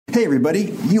Hey everybody,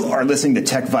 you are listening to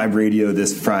Tech Vibe Radio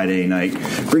this Friday night,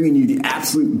 bringing you the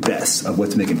absolute best of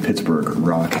what's making Pittsburgh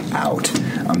rock out.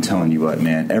 I'm telling you what,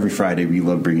 man, every Friday we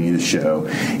love bringing you the show.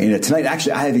 And tonight,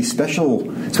 actually, I have a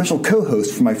special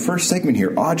co-host for my first segment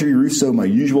here, Audrey Russo, my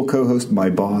usual co-host, my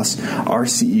boss, our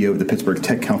CEO of the Pittsburgh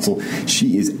Tech Council.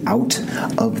 She is out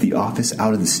of the office,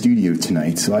 out of the studio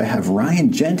tonight, so I have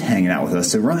Ryan Gent hanging out with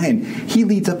us. So Ryan, he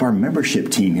leads up our membership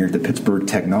team here at the Pittsburgh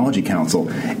Technology Council,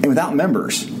 and without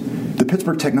members, the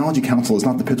Pittsburgh Technology Council is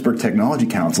not the Pittsburgh Technology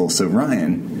Council. So,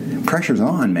 Ryan, pressure's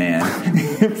on, man.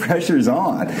 Pressure's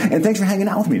on. And thanks for hanging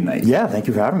out with me tonight. Yeah, thank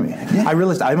you for having me. Yeah. I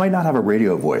realized I might not have a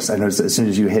radio voice. I noticed as soon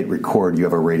as you hit record, you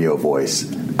have a radio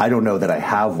voice. I don't know that I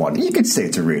have one. You could say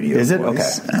it's a radio voice. Is it?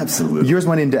 Okay. Absolutely. Yours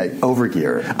went into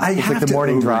overgear. It's like the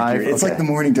morning drive. It's like the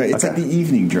morning drive. It's like the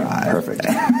evening drive. Perfect.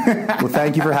 Well,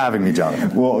 thank you for having me,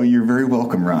 Jonathan. Well, you're very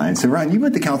welcome, Ryan. So, Ryan, you've been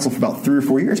at the council for about 3 or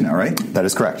 4 years now, right? That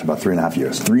is correct. About 3.5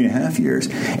 years. 3.5 years.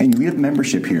 And you lead up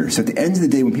membership here. So at the end of the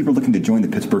day, when people are looking to join the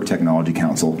Pittsburgh Technology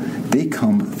Council, they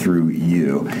come through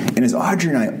you. And as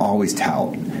Audrey and I always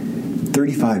tout,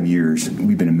 35 years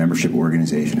we've been a membership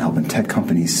organization helping tech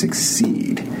companies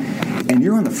succeed. And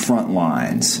you're on the front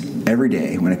lines every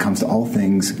day when it comes to all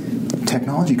things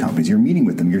technology companies. You're meeting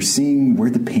with them. You're seeing where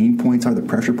the pain points are, the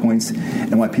pressure points,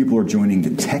 and why people are joining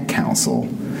the Tech Council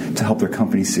to help their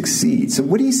companies succeed. So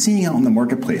what are you seeing out in the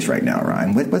marketplace right now,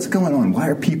 Ryan? What's going on? Why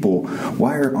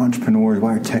are entrepreneurs,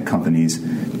 why are tech companies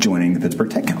joining the Pittsburgh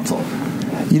Tech Council?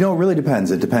 You know, it really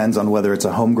depends. It depends on whether it's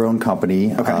a homegrown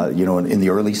company. Okay. In the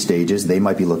early stages, they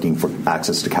might be looking for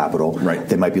access to capital. Right.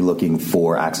 They might be looking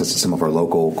for access to some of our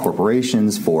local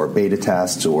corporations for beta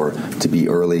tests or to be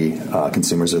early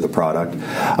consumers of the product.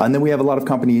 And then we have a lot of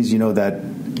companies,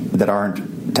 that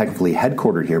aren't technically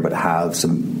headquartered here, but have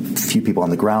some few people on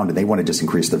the ground, and they want to just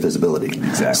increase their visibility.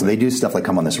 Exactly. So they do stuff like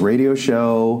come on this radio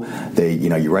show. They,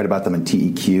 you write about them in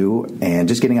TEQ, and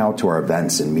just getting out to our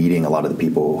events and meeting a lot of the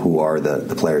people who are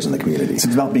the players in the community. So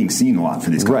it's about being seen a lot for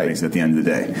these companies at the end of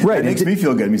the day. Right. It makes me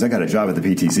feel good. It means I got a job at the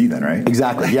PTC then, right?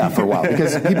 Exactly. Yeah, for a while,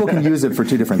 because people can use it for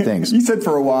two different things. You said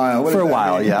for a while. For a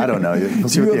while, yeah. I don't know.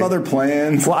 Do you have other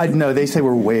plans? Well, no. They say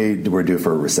we're due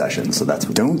for a recession, so that's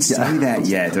what. Don't say that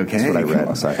yet. Okay. That's what I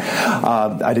read. Sorry.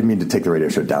 I didn't mean to take the radio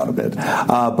show down a bit.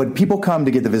 But people come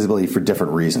to get the visibility for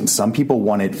different reasons. Some people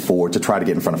want it to try to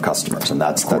get in front of customers, and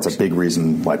that's a big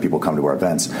reason why people come to our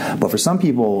events. But for some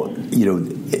people,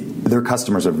 their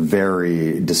customers are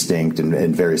very distinct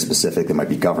and very specific. They might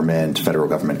be government, federal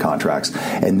government contracts,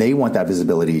 and they want that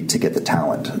visibility to get the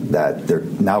talent that they're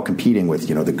now competing with,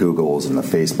 the Googles and the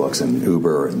Facebooks and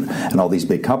Uber and all these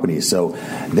big companies. So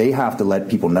they have to let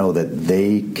people know that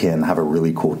they can have a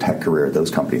really cool tech career at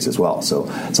those companies as well. So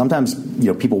sometimes,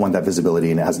 people want that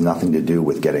visibility, and it has nothing to do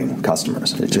with getting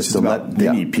customers. It's just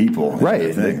they need people.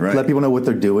 Right. Let people know what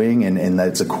they're doing, and that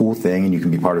it's a cool thing, and you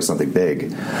can be part of something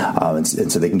big. And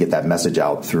so they can get that message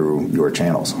out through your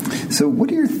channels. So what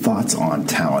are your thoughts on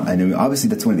talent? I know obviously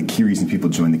that's one of the key reasons people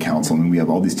join the council. I mean, we have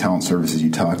all these talent services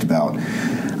you talked about.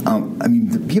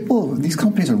 These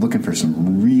companies are looking for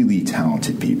some really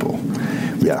talented people.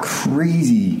 Yeah.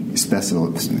 Crazy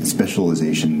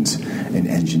specializations in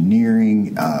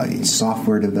engineering,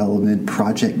 software development,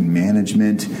 project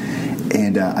management.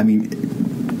 And I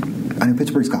know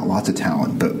Pittsburgh's got lots of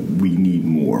talent, but we need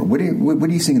more. What are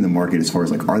you seeing in the market as far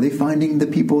as are they finding the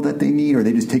people that they need? Are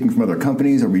they just taking from other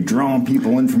companies? Are we drawing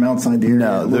people in from outside the area?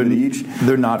 No,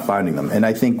 they're not finding them. And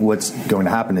I think what's going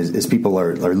to happen is people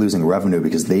are losing revenue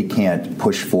because they can't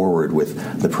push forward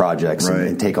with the projects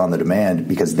and take on the demand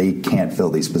because they can't fill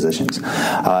these positions.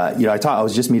 I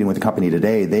was just meeting with a company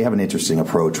today. They have an interesting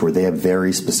approach where they have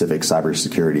very specific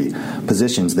cybersecurity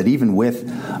positions that even with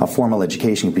a formal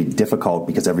education can be difficult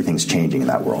because everything's changing in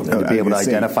that world. And to be able to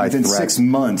identify within threats. 6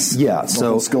 months, the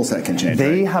whole skill set can change.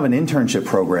 They have an internship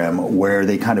program where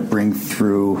they kind of bring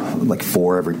through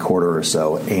 4 every quarter or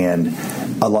so, and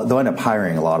they'll end up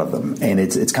hiring a lot of them. And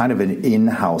it's kind of an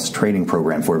in-house training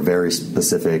program for a very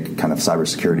specific kind of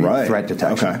cybersecurity threat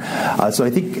detection. Okay. So I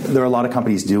think there are a lot of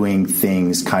companies doing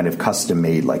things kind of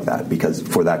custom-made like that because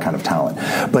for that kind of talent.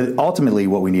 But ultimately,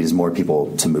 what we need is more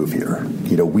people to move here.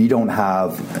 We don't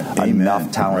have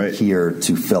enough talent here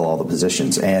to fill all the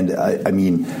positions. And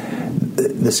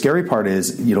the scary part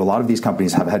is, a lot of these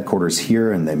companies have headquarters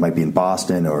here, and they might be in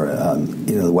Boston or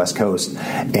the West Coast,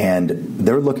 and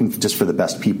they're looking just for the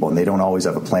best people, and they don't always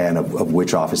have a plan of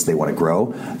which office they want to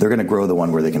grow. They're going to grow the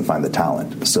one where they can find the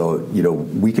talent. So,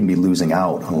 we can be losing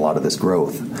out on a lot of this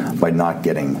growth by not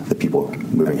getting the people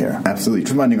moving here. Absolutely.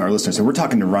 Just reminding our listeners, so we're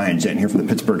talking to Ryan Jensen here from the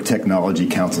Pittsburgh Technology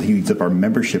Council. He leads up our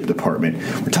membership department.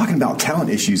 We're talking about talent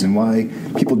issues and why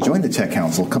people join the Tech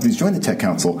Council, companies join the Tech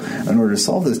Council in order to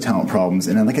solve those talent problems.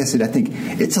 And like I said, I think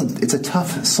it's a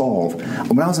tough solve.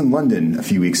 When I was in London a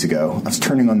few weeks ago, I was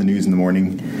turning on the news in the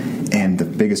morning, and the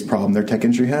biggest problem their tech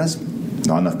industry has,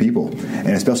 not enough people. And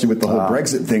especially with the whole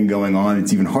Brexit thing going on,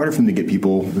 it's even harder for them to get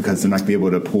people because they're not going to be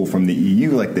able to pull from the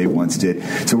EU like they once did.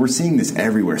 So we're seeing this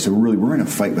everywhere. So we're in a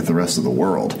fight with the rest of the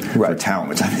world for talent,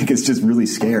 which I think is just really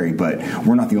scary. But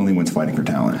we're not the only ones fighting for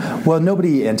talent. Well,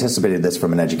 nobody anticipated this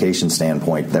from an education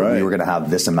standpoint, that we were going to have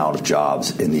this amount of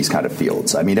jobs in these kind of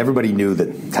fields. I mean, everybody knew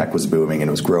that tech was booming and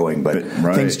it was growing, but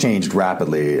things changed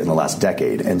rapidly in the last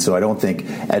decade. And so I don't think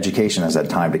education has had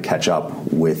time to catch up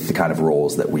with the kind of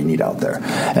roles that we need out there.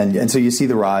 And so you see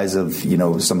the rise of,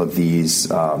 some of these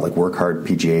like Work Hard,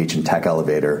 PGH, and Tech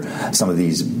Elevator, some of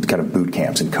these kind of boot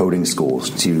camps and coding schools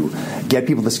to get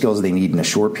people the skills they need in a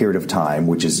short period of time,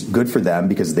 which is good for them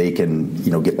because they can,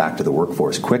 get back to the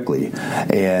workforce quickly,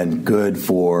 and good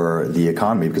for the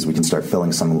economy because we can start filling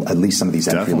at least some of these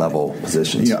entry-level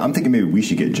positions. I'm thinking maybe we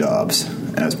should get jobs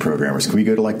as programmers. Can we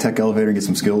go to like Tech Elevator and get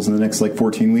some skills in the next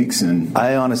 14 weeks? And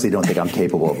I honestly don't think I'm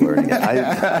capable of learning it.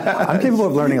 I'm capable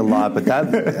of learning a lot, but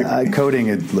that coding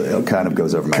it kind of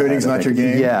goes over my head. Coding's not your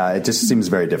game? Yeah, it just seems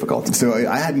very difficult. So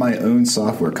I had my own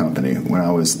software company when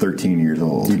I was 13 years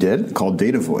old. You did? Called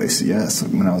Data Voice, yes,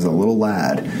 when I was a little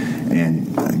lad.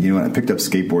 And I picked up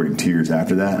skateboarding 2 years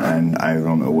after that, and I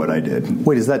don't know what I did.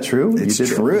 Wait, is that true? It's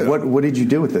true. What did you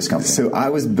do with this company? So I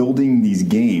was building these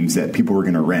games that people were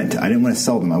going to rent. I didn't want to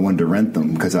sell them. I wanted to rent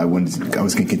them because I was going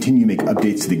to continue to make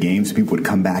updates to the games. So people would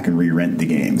come back and re-rent the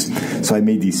games. So I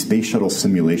made these space shuttle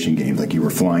simulation games, like you were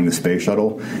flying the space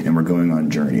shuttle and we're going on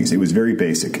journeys. It was very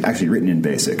basic, actually written in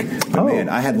BASIC. But man,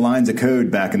 I had lines of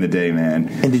code back in the day, man.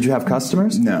 And did you have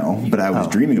customers? No, but I was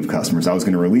dreaming of customers. I was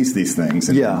going to release these things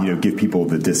and give people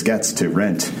the diskettes to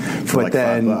rent for like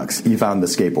 $5. You found the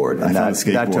skateboard, and that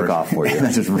took off for you. And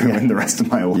that just ruined the rest of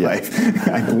my life.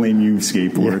 I blame you,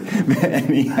 skateboard. But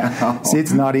anyhow, see,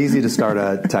 it's not easy to start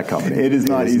a tech company. It is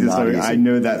not easy to start. I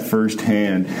know that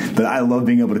firsthand, but I love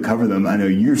being able to cover them. I know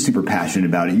you're super passionate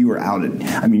about it. You are out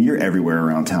you're everywhere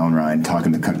around town, Ryan,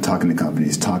 talking to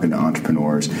companies, talking to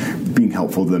entrepreneurs, being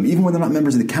helpful to them. Even when they're not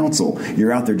members of the council,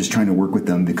 you're out there just trying to work with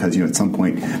them because, at some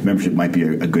point, membership might be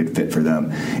a good fit for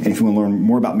them. And if you want to learn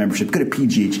more about membership, go to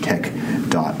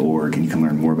pghtech.org, and you can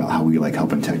learn more about how we like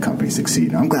helping tech companies succeed.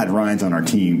 And I'm glad Ryan's on our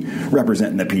team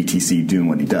representing the PTC, doing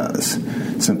what he does.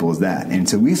 Simple as that. And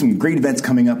so we have some great events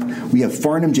coming up. We have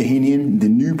Farnham Jahanian, the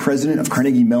new president of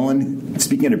Carnegie Mellon,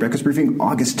 speaking at a breakfast briefing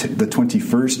August the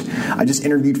 21st. I just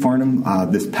interviewed Farnham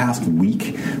this past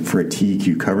week for a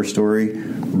TEQ cover story.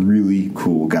 Really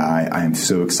cool guy. I am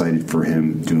so excited for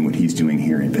him doing what he's doing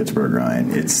here in Pittsburgh, Ryan.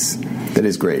 That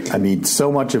is great.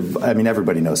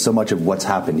 Everybody knows so much of what's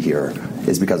happened here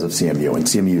is because of CMU and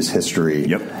CMU's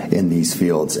history in these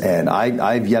fields. And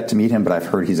I've yet to meet him, but I've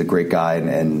heard he's a great guy,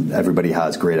 and everybody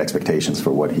has great expectations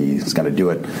for what he's going to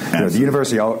do. The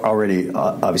university already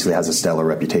obviously has a stellar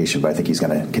reputation, but I think he's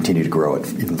going to continue to grow it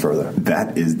even further.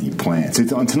 That is the plan.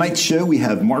 So on tonight's show, we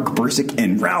have Mark Bursick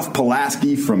and Ralph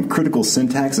Pulaski from Critical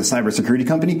Syntax, a cybersecurity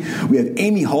company. We have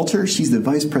Amy Halter. She's the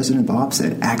vice president of ops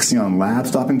at Axion Labs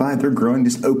stopping by. They're growing,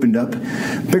 just opened up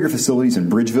bigger facilities in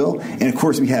Bridgeville. And of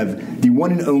course, we have the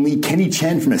one and only Kenny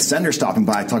Chen from Ascender stopping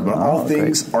by to talk about all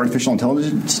things artificial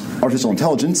intelligence.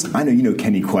 I know you know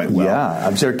Kenny quite well. Yeah,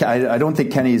 I'm sure. I don't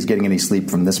think Kenny is getting any sleep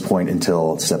from this point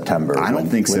until September. I don't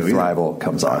think so. When Thrival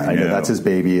comes on. I know that's his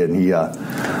baby, and he.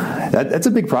 That's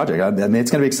a big project. I mean,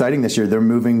 it's going to be exciting this year. They're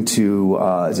moving to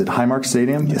is it Highmark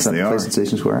Stadium? Yes, they are. Place at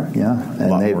Station Square. Yeah,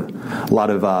 and they have a lot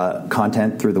of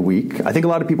content through the week. I think a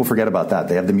lot of people forget about that.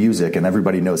 They have the music, and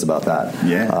everybody knows about that.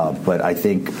 Yeah. But I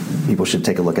think people should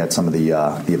take a look at some of the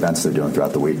events they're doing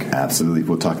throughout the week. Absolutely.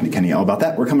 We'll talk to Kenny all about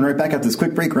that. We're coming right back after this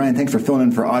quick break. Ryan, thanks for filling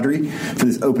in for Audrey for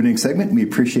this opening segment. We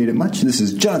appreciate it much. This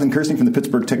is Jonathan Kirsting from the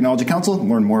Pittsburgh Technology Council.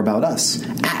 Learn more about us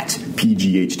at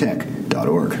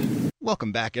pghtech.org.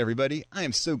 Welcome back, everybody. I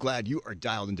am so glad you are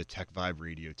dialed into Tech Vibe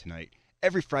Radio tonight.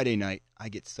 Every Friday night, I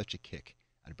get such a kick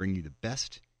out of bringing you the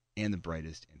best and the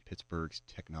brightest in Pittsburgh's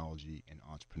technology and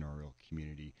entrepreneurial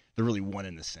community. They're really one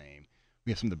and the same.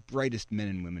 We have some of the brightest men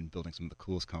and women building some of the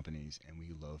coolest companies, and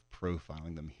we love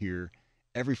profiling them here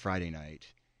every Friday night.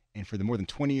 And for the more than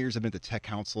 20 years I've been at the Tech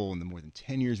Council and the more than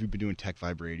 10 years we've been doing Tech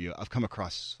Vibe Radio, I've come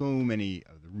across so many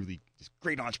of the really just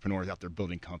great entrepreneurs out there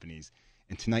building companies.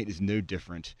 And tonight is no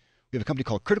different. We have a company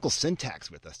called Critical Syntax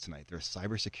with us tonight. They're a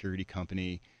cybersecurity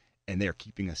company, and they are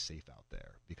keeping us safe out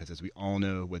there. Because as we all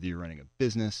know, whether you're running a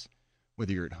business,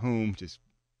 whether you're at home just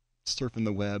surfing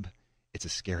the web, it's a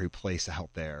scary place out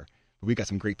there. But we've got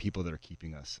some great people that are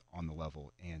keeping us on the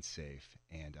level and safe.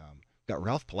 And we've got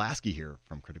Ralph Pulaski here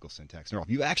from Critical Syntax. And Ralph,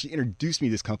 you actually introduced me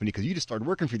to this company because you just started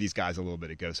working for these guys a little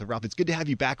bit ago. So, Ralph, it's good to have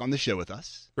you back on the show with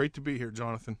us. Great to be here,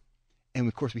 Jonathan. And,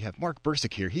 of course, we have Mark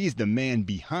Bursick here. He's the man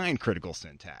behind Critical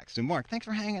Syntax. So, Mark, thanks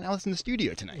for hanging out with us in the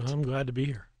studio tonight. I'm glad to be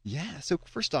here. Yeah. So,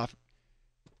 first off,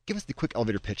 give us the quick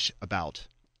elevator pitch about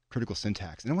Critical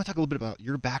Syntax. And I want to talk a little bit about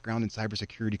your background in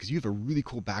cybersecurity because you have a really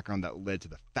cool background that led to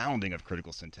the founding of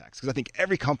Critical Syntax. Because I think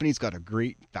every company's got a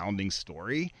great founding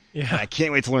story. Yeah. And I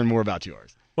can't wait to learn more about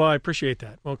yours. Well, I appreciate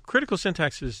that. Well, Critical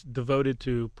Syntax is devoted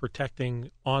to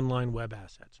protecting online web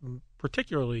assets,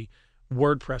 particularly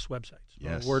WordPress websites.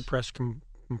 Yes. WordPress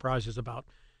comprises about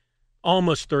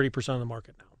almost 30% of the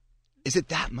market now. Is it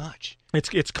that much?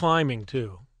 It's climbing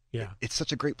too. Yeah. It's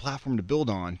such a great platform to build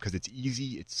on because it's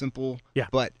easy, it's simple, Yeah.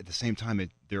 but at the same time,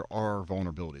 there are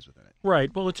vulnerabilities within it.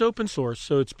 Right. Well, it's open source,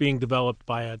 so it's being developed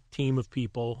by a team of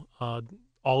people all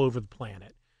over the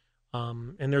planet,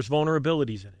 and there's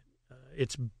vulnerabilities in it.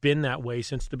 It's been that way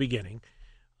since the beginning.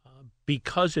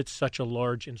 Because it's such a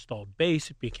large installed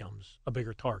base, it becomes a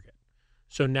bigger target.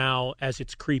 So now, as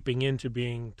it's creeping into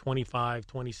being 25,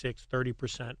 26,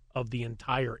 30% of the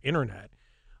entire internet,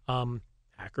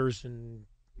 hackers and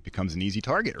It becomes an easy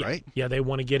target, yeah, right? Yeah, they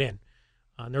want to get in.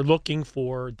 And they're looking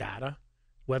for data,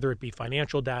 whether it be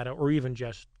financial data or even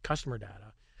just customer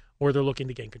data, or they're looking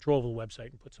to gain control of the website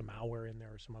and put some malware in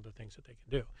there or some other things that they can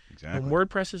do. Exactly. And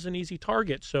WordPress is an easy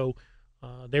target, so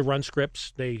they run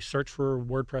scripts. They search for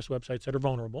WordPress websites that are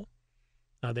vulnerable.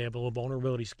 They have little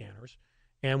vulnerability scanners.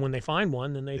 And when they find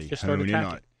one, then they just start hone in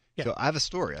attacking. on it. Yeah. So I have a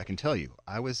story I can tell you.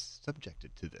 I was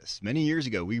subjected to this. Many years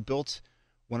ago, we built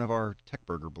one of our Tech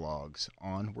Burger blogs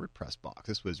on WordPress box.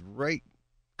 This was right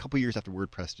a couple years after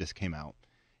WordPress just came out.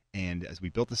 And as we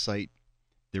built the site,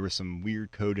 there was some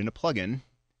weird code in a plugin.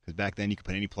 Because back then you could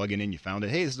put any plugin in. You found it.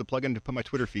 Hey, this is a plugin to put my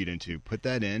Twitter feed into. Put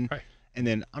that in. Right. And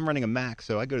then I'm running a Mac,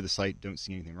 so I go to the site, don't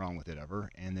see anything wrong with it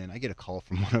ever. And then I get a call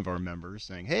from one of our members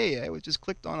saying, hey, I was just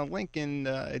clicked on a link and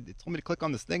it told me to click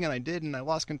on this thing, and I did, and I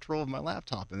lost control of my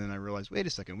laptop. And then I realized, wait a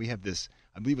second, we have this,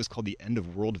 I believe it was called the End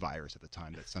of World virus at the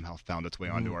time that somehow found its way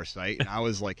onto our site. And I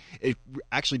was like, it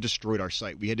actually destroyed our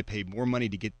site. We had to pay more money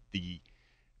to get the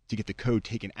code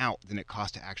taken out than it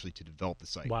cost to actually to develop the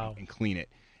site and clean it.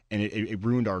 And it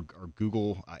ruined our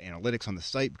Google analytics on the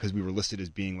site because we were listed as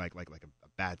being like a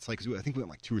bad site. Because I think we went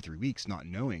like 2 or 3 weeks not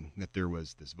knowing that there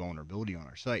was this vulnerability on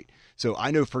our site. So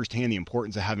I know firsthand the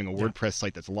importance of having a WordPress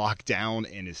site that's locked down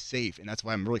and is safe. And that's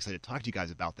why I'm really excited to talk to you guys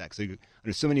about that. Because I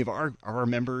know so many of our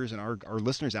members and our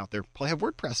listeners out there probably have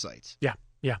WordPress sites. Yeah,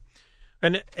 yeah.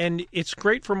 And it's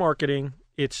great for marketing.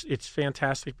 It's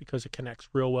fantastic because it connects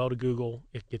real well to Google.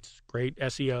 It gets great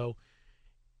SEO.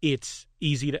 It's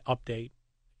easy to update.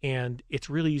 And it's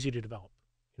really easy to develop,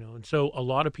 And so a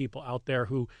lot of people out there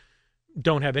who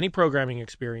don't have any programming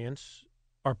experience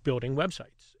are building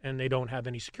websites, and they don't have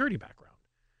any security background.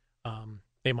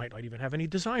 They might not even have any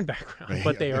design background,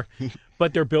 but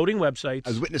but they're building websites.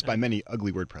 As witnessed by many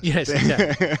ugly WordPress. Yes,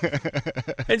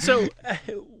 exactly. And so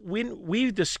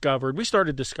we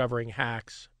started discovering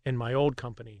hacks in my old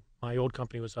company. My old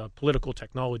company was Political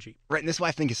Technology. Right, and this is why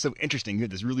I think it's so interesting. You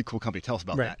had this really cool company. Tell us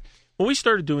about that. Well, we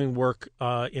started doing work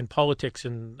in politics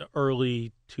in the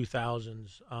early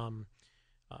 2000s.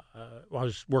 I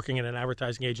was working in an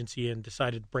advertising agency and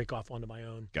decided to break off onto my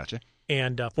own. Gotcha.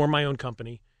 And form my own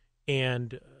company.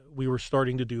 And we were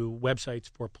starting to do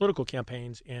websites for political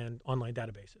campaigns and online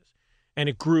databases. And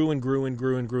it grew and grew and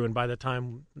grew and grew. And by the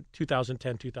time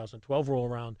 2010, 2012 roll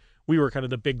around, we were kind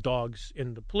of the big dogs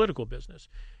in the political business.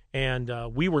 And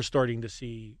we were starting to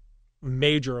see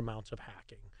major amounts of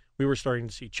hacking. We were starting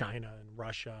to see China and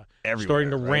Russia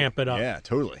starting to ramp it up. Yeah,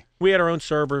 totally. We had our own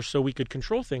servers, so we could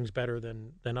control things better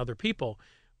than other people.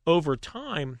 Over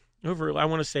time, I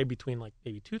want to say between like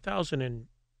maybe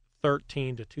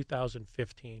 2013 to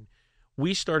 2015,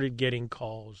 we started getting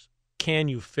calls, can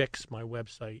you fix my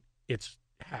website? It's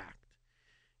hacked.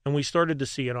 And we started to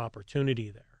see an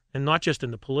opportunity there. And not just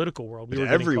in the political world. We were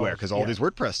everywhere because all these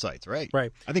WordPress sites, right?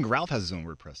 Right. I think Ralph has his own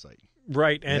WordPress site.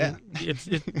 Right, and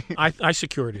I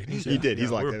secured it. He did. He's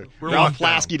like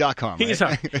RalphPlasky.com. Right?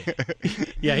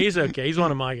 He's he's okay. He's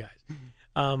one of my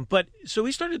guys. But so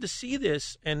we started to see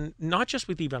this, and not just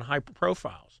with even high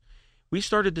profiles. We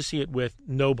started to see it with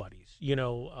nobodies.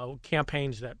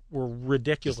 Campaigns that were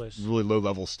ridiculous, just really low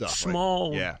level stuff,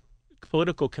 small, right?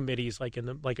 political committees, like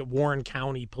at Warren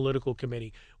County political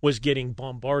committee, was getting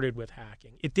bombarded with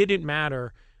hacking. It didn't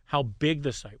matter how big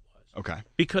the site was. Okay.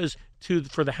 Because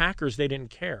for the hackers, they didn't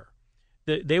care.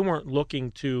 They weren't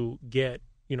looking to get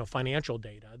financial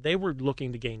data. They were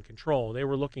looking to gain control. They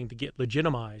were looking to get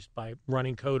legitimized by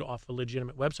running code off a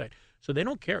legitimate website. So they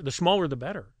don't care. The smaller, the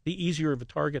better. The easier of a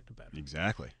target, the better.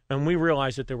 Exactly. And we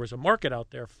realized that there was a market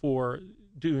out there for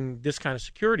doing this kind of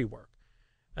security work.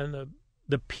 And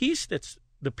the piece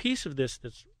of this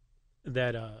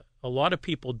that a lot of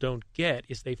people don't get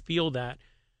is they feel that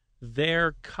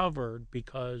they're covered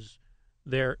because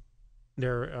their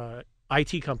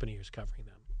IT company is covering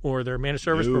them, or their managed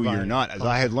service provider. You're not. As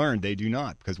I had learned, they do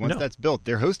not, because once that's built,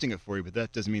 they're hosting it for you, but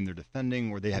that doesn't mean they're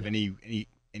defending or they have any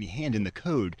hand in the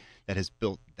code that has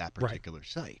built that particular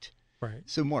site. Right.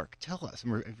 So, Mark, tell us.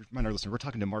 And remind our listeners, we're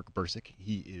talking to Mark Bursick.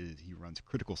 He runs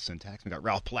Critical Syntax. We got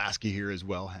Ralph Pulaski here as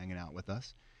well, hanging out with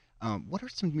us. What are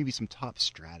some top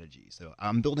strategies? So,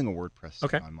 I'm building a WordPress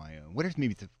site on my own. What are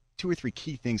maybe the 2 or 3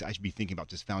 key things I should be thinking about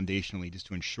just foundationally, just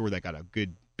to ensure that I got a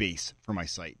good base for my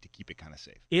site to keep it kind of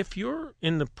safe? If you're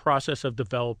in the process of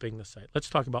developing the site, let's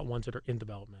talk about ones that are in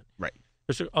development. Right.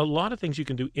 There's a lot of things you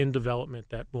can do in development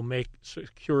that will make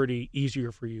security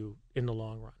easier for you in the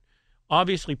long run.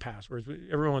 Obviously, passwords.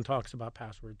 Everyone talks about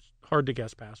passwords. Hard to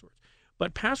guess passwords.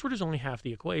 But password is only half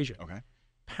the equation. Okay.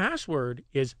 Password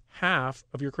is half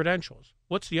of your credentials.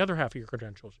 What's the other half of your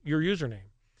credentials? Your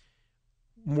username.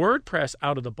 WordPress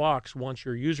out of the box wants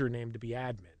your username to be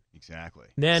admin. Exactly.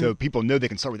 Then, so people know they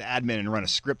can start with admin and run a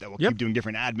script that will keep doing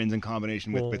different admins in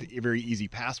combination with very easy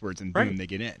passwords, and boom, they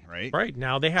get in, right? Right.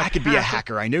 Now they have. I could be a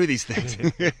hacker. I know these things.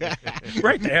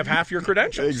 Right. They have half your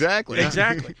credentials. Exactly.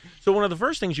 Exactly. So one of the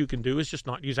first things you can do is just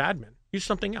not use admin. Use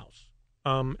something else.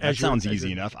 That sounds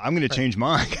easy enough. I'm going to change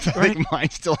mine because I think mine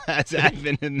still has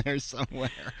admin in there somewhere.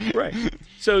 Right.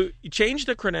 So you change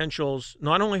the credentials,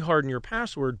 not only harden your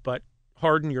password, but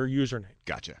harden your username.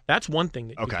 Gotcha. That's one thing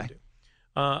that you can do.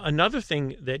 Another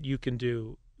thing that you can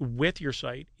do with your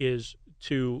site is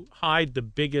to hide the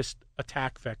biggest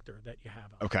attack vector that you have.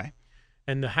 Okay.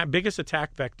 And the biggest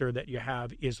attack vector that you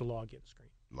have is a login screen.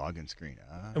 Login screen.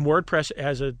 And WordPress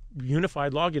has a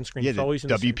unified login screen. Yeah, it's always in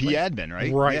the WP admin,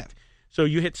 right? Right. Yeah. So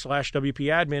you hit /WP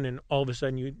admin, and all of a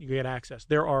sudden you get access.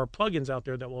 There are plugins out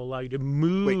there that will allow you to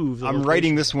move. I'm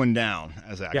writing this one down.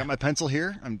 I got my pencil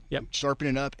here. I'm Yep.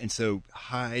 sharpening up, and so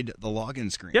hide the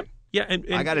login screen. Yep. Yeah, and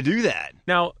I got to do that.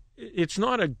 Now, it's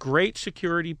not a great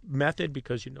security method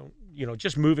because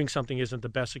just moving something isn't the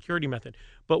best security method.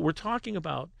 But we're talking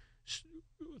about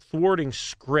thwarting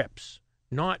scripts,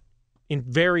 not in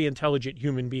very intelligent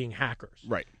human being hackers.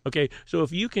 Right. Okay, so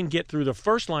if you can get through the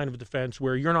first line of defense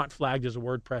where you're not flagged as a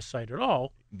WordPress site at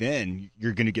all, then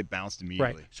you're going to get bounced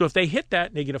immediately. Right. So if they hit that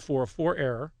and they get a 404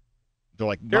 error, they're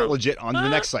like, not legit, on to the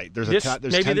next site. There's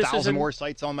 10,000 more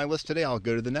sites on my list today. I'll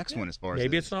go to the next one as far as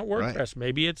maybe it's not WordPress. Right.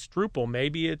 Maybe it's Drupal.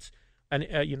 Maybe it's an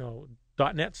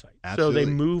 .NET site. Absolutely. So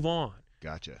they move on.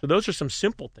 Gotcha. So those are some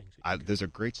simple things. Those are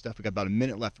great stuff. We got about a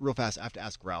minute left. Real fast, I have to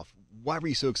ask Ralph, why were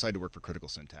you so excited to work for Critical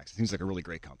Syntax? It seems like a really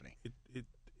great company.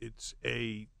 It's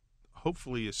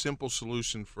hopefully a simple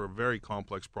solution for a very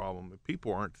complex problem that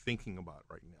people aren't thinking about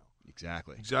right now.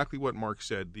 Exactly. Exactly what Mark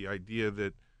said, the idea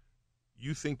that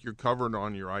you think you're covered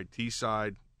on your IT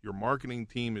side, your marketing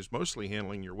team is mostly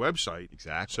handling your website.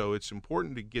 Exactly. So it's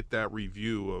important to get that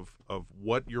review of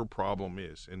what your problem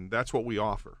is, and that's what we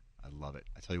offer. I love it.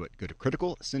 I tell you what, go to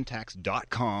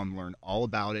criticalsyntax.com, learn all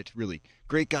about it. Really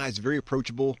great guys, very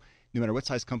approachable. No matter what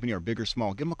size company or big or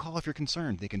small, give them a call if you're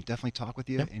concerned. They can definitely talk with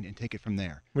you and take it from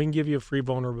there. We can give you a free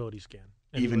vulnerability scan.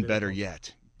 Even better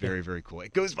yet. Very, very cool.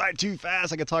 It goes by too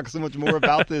fast. I could talk so much more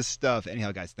about this stuff.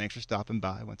 Anyhow, guys, thanks for stopping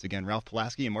by. Once again, Ralph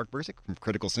Pulaski and Mark Bursick from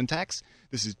Critical Syntax.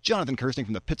 This is Jonathan Kirsting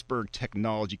from the Pittsburgh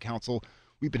Technology Council.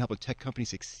 We've been helping tech companies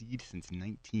succeed since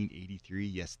 1983.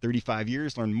 Yes, 35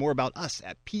 years. Learn more about us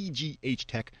at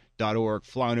pghtech.org.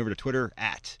 Fly on over to Twitter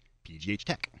at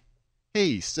pghtech.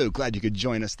 Hey, so glad you could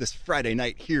join us this Friday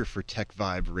night here for Tech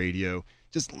Vibe Radio.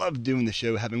 Just love doing the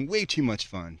show, having way too much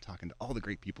fun, talking to all the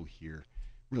great people here.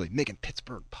 Really making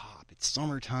Pittsburgh pop. It's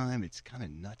summertime. It's kind of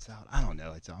nuts out. I don't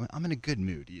know. I'm in a good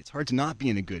mood. It's hard to not be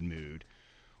in a good mood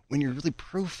when you're really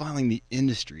profiling the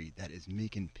industry that is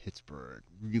making Pittsburgh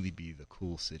really be the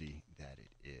cool city that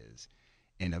it is.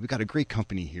 And we've got a great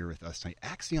company here with us tonight,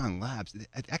 Axion Labs.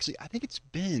 Actually, I think it's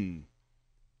been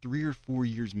 3 or 4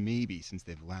 years maybe since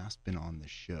they've last been on the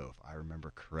show, if I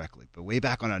remember correctly. But way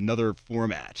back on another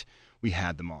format, we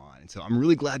had them on. And so I'm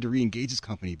really glad to re-engage this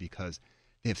company because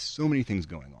they have so many things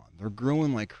going on. They're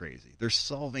growing like crazy. They're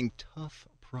solving tough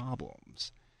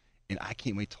problems. and I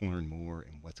can't wait to learn more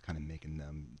and what's kind of making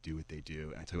them do what they do.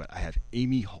 And I tell you what, I have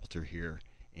Amy Halter here.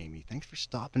 Amy, thanks for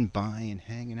stopping by and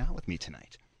hanging out with me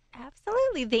tonight.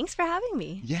 Absolutely. Thanks for having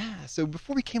me. Yeah, so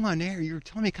before we came on air, you were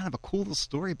telling me kind of a cool little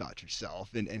story about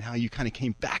yourself and how you kind of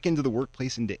came back into the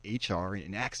workplace, into HR,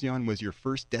 and Axion was your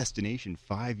first destination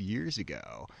 5 years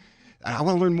ago. I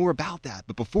want to learn more about that,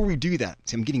 but before we do that,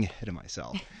 see, I'm getting ahead of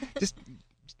myself. Just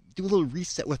do a little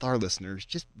reset with our listeners.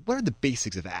 Just what are the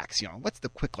basics of Axion? What's the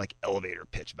quick elevator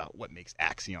pitch about what makes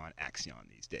Axion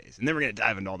these days? And then we're going to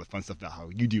dive into all the fun stuff about how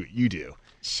you do what you do.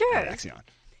 Sure. At Axion.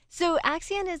 So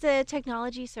Axion is a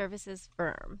technology services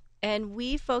firm, and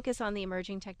we focus on the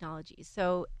emerging technologies.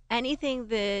 So anything,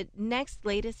 the next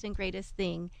latest and greatest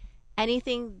thing,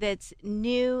 anything that's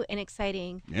new and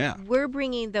exciting, we're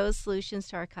bringing those solutions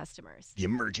to our customers. The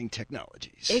emerging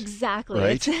technologies. Exactly.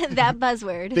 Right? It's that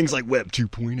buzzword. Things like Web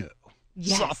 2.0.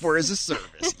 Yes. Software as a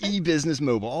service, e-business,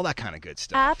 mobile, all that kind of good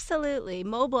stuff. Absolutely.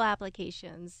 Mobile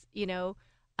applications,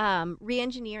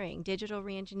 re-engineering, digital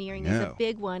re-engineering is a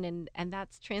big one, and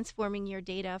that's transforming your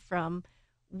data from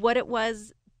what it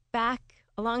was back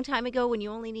a long time ago when you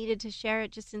only needed to share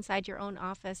it just inside your own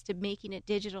office to making it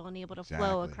digital and able to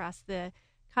flow across the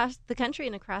country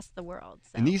and across the world.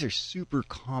 So. And these are super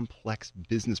complex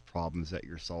business problems that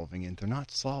you're solving, and they're not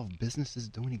solved. Businesses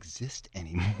don't exist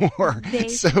anymore.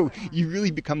 So you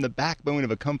really become the backbone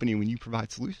of a company when you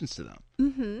provide solutions to them.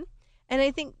 Mm-hmm. And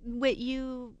I think what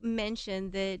you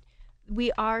mentioned, that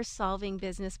we are solving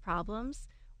business problems.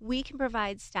 We can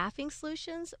provide staffing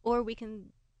solutions, or we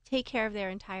can take care of their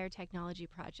entire technology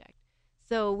project.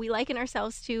 So we liken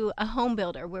ourselves to a home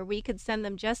builder, where we could send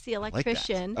them just the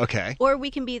electrician, or we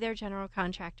can be their general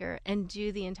contractor and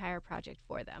do the entire project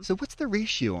for them. So what's the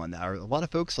ratio on that? Are a lot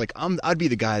of folks like, I'd be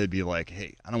the guy that'd be like,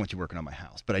 hey, I don't want you working on my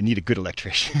house, but I need a good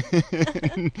electrician.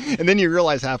 And then you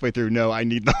realize halfway through, no, I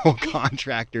need the whole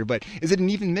contractor. But is it an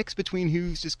even mix between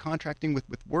who's just contracting with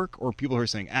work, or people who are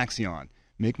saying, Axion,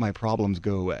 make my problems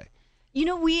go away?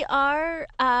 We are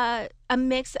a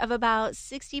mix of about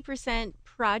 60%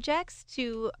 projects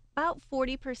to about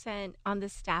 40% on the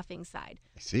staffing side.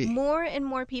 I see. More and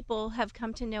more people have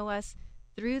come to know us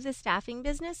through the staffing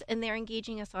business, and they're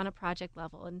engaging us on a project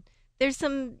level. And there's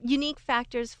some unique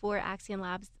factors for Axion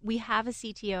Labs. We have a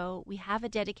CTO. We have a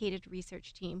dedicated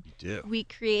research team. You do. We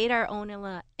create our own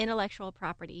intellectual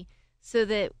property, so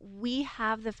that we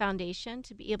have the foundation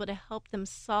to be able to help them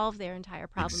solve their entire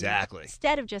problem. Exactly.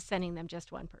 Instead of just sending them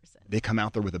just one person. They come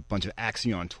out there with a bunch of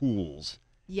Axion tools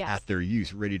at their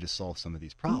use, ready to solve some of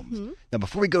these problems. Mm-hmm. Now,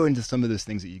 before we go into some of those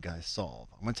things that you guys solve,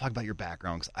 I want to talk about your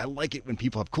background, because I like it when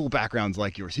people have cool backgrounds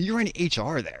like yours. So you're in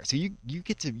HR there. So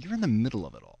you're in the middle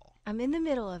of it all. I'm in the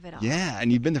middle of it all. Yeah,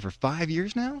 and you've been there for 5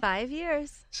 years now? 5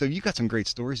 years. So you got some great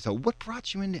stories to tell. What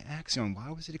brought you into Axion? Why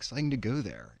was it exciting to go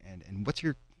there? And what's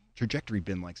your trajectory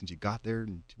been like since you got there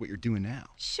and what you're doing now?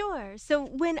 Sure. So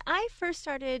when I first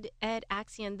started at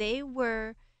Axion, they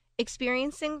were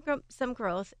experiencing some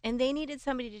growth, and they needed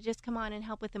somebody to just come on and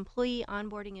help with employee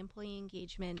onboarding, employee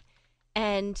engagement.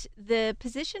 And the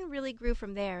position really grew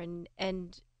from there.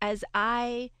 And as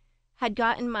I had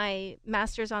gotten my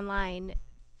master's online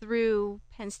through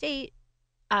Penn State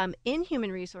in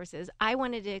human resources, I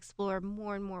wanted to explore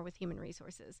more and more with human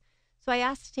resources. So I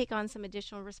asked to take on some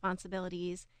additional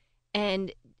responsibilities,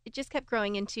 and it just kept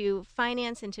growing into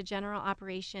finance, into general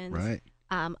operations. Right.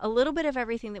 A little bit of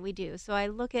everything that we do. So I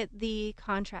look at the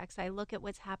contracts. I look at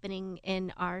what's happening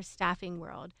in our staffing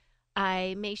world.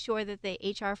 I make sure that the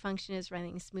HR function is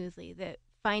running smoothly, that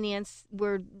finance,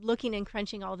 we're looking and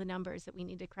crunching all the numbers that we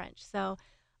need to crunch. So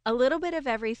a little bit of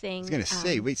everything. I was going to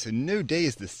say, wait, so no day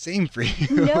is the same for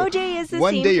you. No day is the same.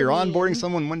 One day you're onboarding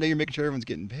someone, one day you're making sure everyone's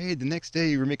getting paid, the next day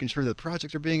you're making sure the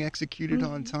projects are being executed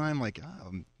on time. Like,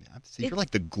 you're like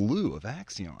the glue of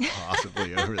Axion,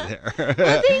 possibly, over there.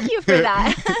 Well, thank you for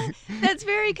that. That's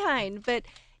very kind. But,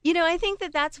 I think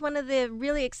that that's one of the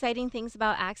really exciting things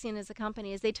about Axion as a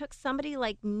company, is they took somebody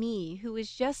like me who was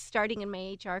just starting in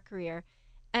my HR career,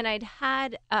 and I'd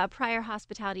had a prior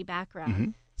hospitality background. Mm-hmm.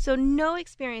 So no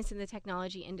experience in the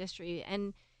technology industry.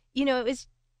 And, it was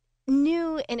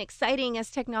new and exciting as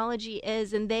technology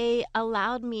is, and they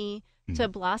allowed me to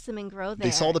blossom and grow there.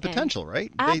 They saw the potential,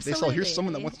 right? They saw, here's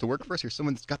someone that wants to work for us. Here's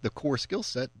someone that's got the core skill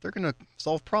set. They're going to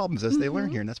solve problems as they learn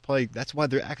here. And that's why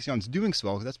their Axion's doing so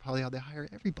well, because that's probably how they hire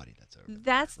everybody that's over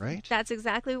there, right? That's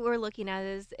exactly what we're looking at,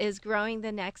 is growing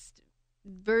the next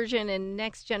version and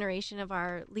next generation of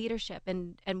our leadership.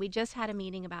 And we just had a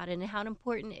meeting about it and how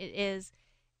important it is.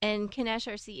 And Kinesh,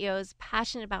 our CEO, is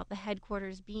passionate about the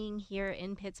headquarters being here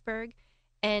in Pittsburgh.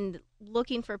 and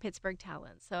looking for Pittsburgh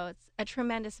talent. So it's a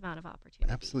tremendous amount of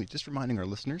opportunity. Absolutely. Just reminding our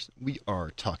listeners, we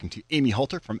are talking to Amy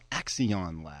Halter from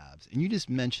Axion Labs. And you just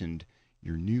mentioned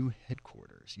your new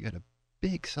headquarters. You had a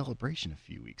big celebration a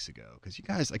few weeks ago because you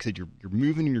guys, like I said, you're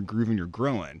moving and you're grooving, you're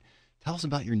growing. Tell us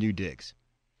about your new digs.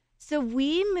 So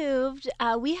we moved,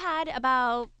 we had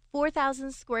about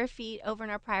 4,000 square feet over in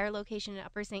our prior location in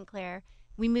Upper St. Clair.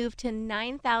 We moved to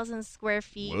 9,000 square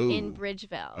feet in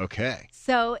Bridgeville. Okay.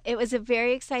 So it was a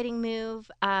very exciting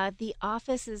move. The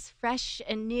office is fresh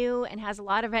and new and has a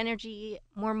lot of energy,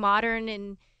 more modern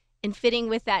and fitting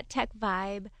with that tech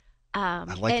vibe. I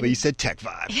like the way you said tech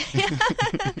vibe.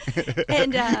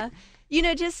 And,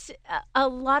 just a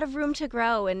lot of room to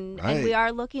grow. And we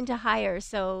are looking to hire.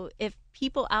 So if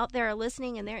people out there are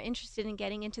listening and they're interested in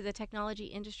getting into the technology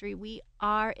industry, we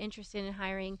are interested in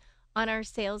hiring on our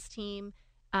sales team,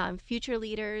 future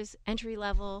leaders, entry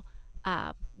level.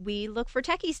 We look for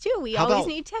techies too. We always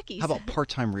need techies. How about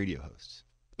part-time radio hosts?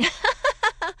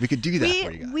 We could do that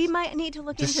for you guys. We might need to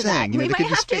look Just into saying, that. We might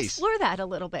have space. to explore that a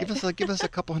little bit. Give us a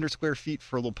couple 100 square feet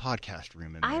for a little podcast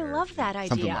room in there. I love that idea.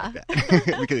 Something like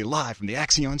that. We could be live from the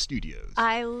Axion Studios.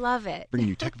 I love it. Bringing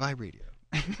you Tech Vibe Radio.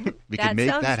 We can make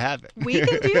that happen. We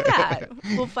can do that.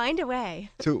 We'll find a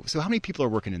way. So how many people are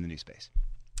working in the new space?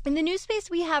 In the new space,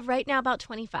 we have right now about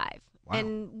 25. Wow.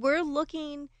 And we're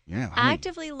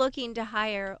actively looking to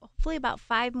hire hopefully about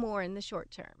 5 more in the short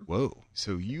term. Whoa.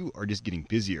 So you are just getting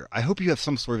busier. I hope you have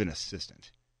some sort of an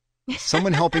assistant.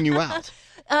 Someone helping you out.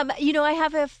 I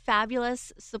have a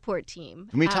fabulous support team.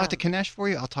 Can we talk to Kinesh for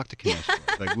you? I'll talk to Kinesh for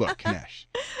you. Like, look, Kinesh,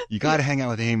 you got to hang out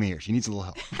with Amy here. She needs a little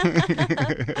help.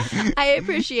 I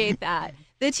appreciate that.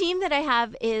 The team that I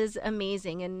have is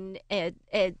amazing, and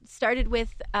it started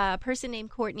with a person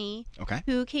named Courtney,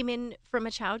 who came in from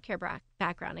a child care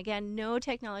background. Again, no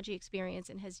technology experience,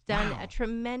 and has done a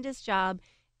tremendous job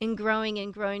in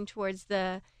growing towards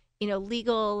the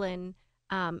legal and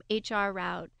HR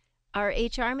route. Our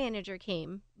HR manager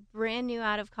came brand new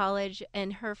out of college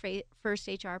in her first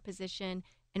HR position,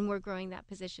 and we're growing that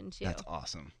position too. That's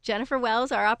awesome. Jennifer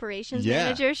Wells, our operations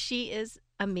manager, she is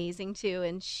amazing too,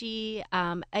 and she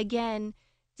again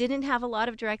didn't have a lot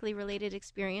of directly related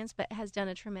experience, but has done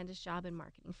a tremendous job in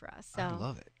marketing for us. So I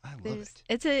love it.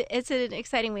 It's an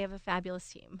exciting. We have a fabulous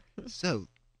team. So,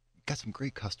 got some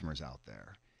great customers out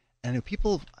there, and I know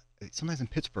people sometimes in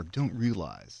Pittsburgh don't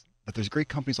realize that there's great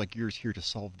companies like yours here to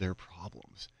solve their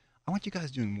problems. I want you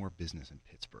guys doing more business in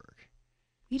Pittsburgh.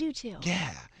 We do too. Yeah,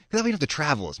 because that way you don't have to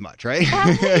travel as much, right?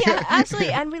 Yeah,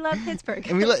 absolutely. And we love Pittsburgh.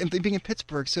 And being in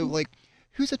Pittsburgh. So, like,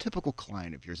 who's a typical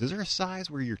client of yours? Is there a size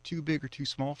where you're too big or too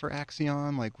small for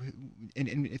Axion? Like,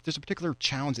 and if there's a particular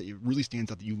challenge that really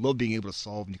stands out that you love being able to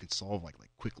solve and you could solve like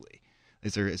quickly,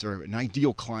 is there an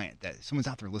ideal client that if someone's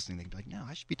out there listening, they can be like, no,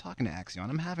 I should be talking to Axion.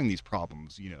 I'm having these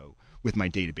problems, with my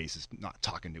databases not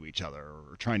talking to each other,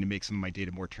 or trying to make some of my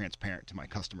data more transparent to my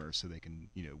customers so they can,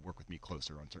 work with me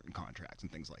closer on certain contracts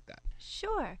and things like that.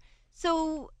 Sure.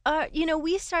 So,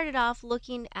 we started off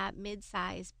looking at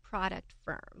mid-size product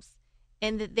firms,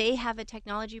 and that they have a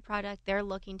technology product they're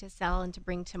looking to sell and to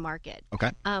bring to market.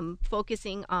 Okay.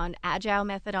 Focusing on agile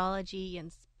methodology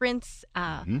and sprints.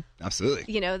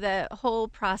 Absolutely. The whole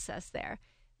process there.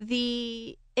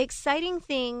 The exciting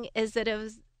thing is that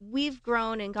as we've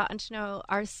grown and gotten to know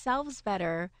ourselves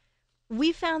better,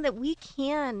 we found that we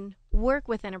can work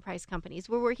with enterprise companies.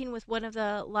 We're working with one of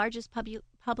the largest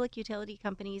public utility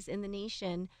companies in the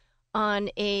nation on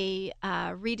a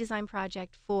redesign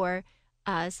project for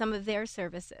some of their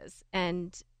services,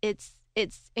 and it's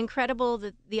incredible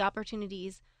the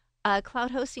opportunities. A cloud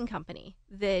hosting company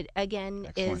that again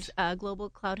Excellent. Is a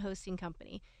global cloud hosting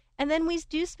company, and then we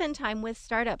do spend time with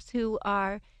startups who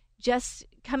are just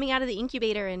coming out of the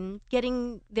incubator and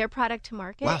getting their product to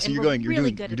market. Wow, so you're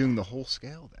doing the whole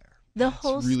scale there. That's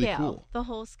really cool. The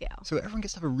whole scale. So everyone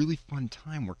gets to have a really fun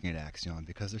time working at Axion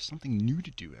because there's something new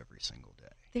to do every single day.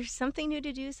 There's something new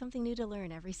to do, something new to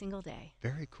learn every single day.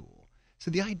 Very cool. So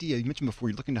the idea, you mentioned before,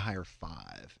 you're looking to hire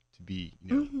 5 to be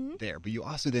there, but you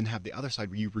also then have the other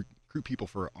side where you recruit people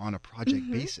on a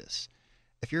project basis.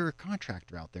 If you're a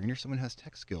contractor out there and you're someone who has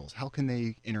tech skills, how can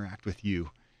they interact with you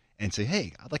and say,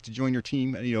 hey, I'd like to join your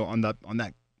team on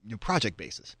that project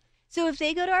basis? So if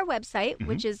they go to our website,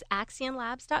 which is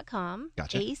axionlabs.com,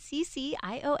 Gotcha.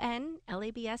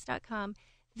 ACCIONLABS.com,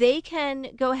 they can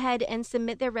go ahead and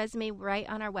submit their resume right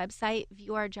on our website,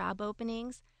 view our job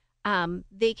openings.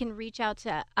 They can reach out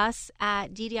to us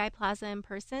at DDI Plaza in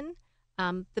person.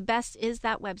 The best is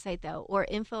that website, though, or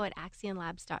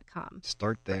info@axionlabs.com.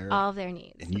 Start there. For all of their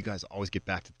needs. And you guys always get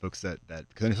back to the folks that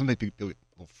because I know some people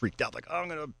people freaked out, like, oh, I'm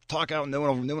going to talk out and no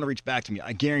one will reach back to me.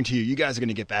 I guarantee you guys are going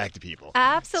to get back to people.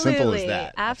 Absolutely. Simple as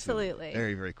that. Absolutely.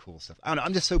 Very, very cool stuff. I don't know.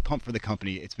 I'm just so pumped for the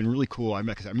company. It's been really cool. I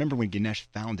remember when Ganesh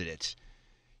founded it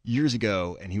years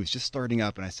ago, and he was just starting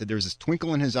up, and I said there was this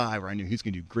twinkle in his eye where I knew he was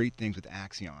going to do great things with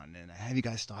Axion, and I have you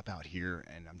guys stop out here,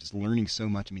 and I'm just learning so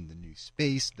much. I mean, the new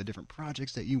space, the different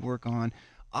projects that you work on.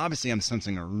 Obviously, I'm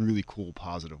sensing a really cool,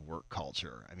 positive work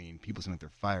culture. I mean, people seem like they're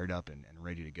fired up and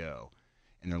ready to go,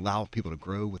 and they allow people to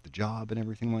grow with the job and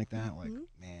everything like that. Like,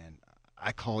 man,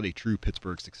 I call it a true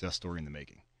Pittsburgh success story in the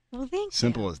making. Well, thank you.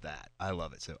 Simple as that. I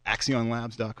love it. So,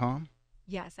 AxionLabs.com.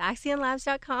 Yes,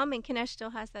 AxionLabs.com, and Kinesh still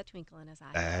has that twinkle in his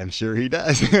eye. I'm sure he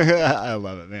does. I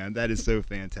love it, man. That is so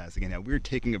fantastic. And now we're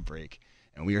taking a break,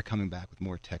 and we are coming back with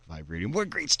more Tech Vibe Radio. More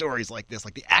great stories like this,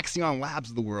 like the Axion Labs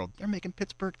of the world. They're making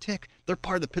Pittsburgh tick. They're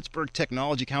part of the Pittsburgh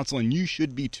Technology Council, and you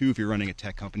should be too if you're running a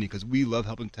tech company, because we love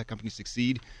helping tech companies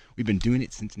succeed. We've been doing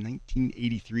it since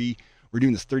 1983. We're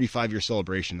doing this 35-year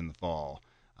celebration in the fall.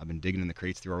 I've been digging in the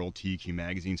crates through our old TEQ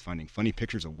magazines, finding funny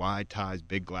pictures of wide ties,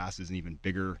 big glasses, and even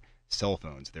bigger cell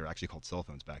phones. They were actually called cell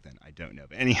phones back then. I don't know.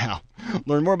 But anyhow,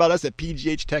 learn more about us at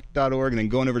pghtech.org, and then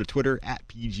go on over to Twitter at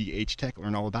pghtech.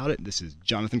 Learn all about it. This is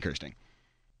Jonathan Kirsting.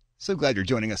 So glad you're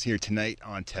joining us here tonight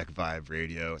on Tech Vibe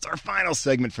Radio. It's our final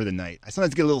segment for the night. I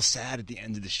sometimes get a little sad at the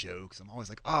end of the show because I'm always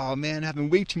like, oh man, having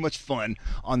way too much fun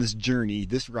on this journey,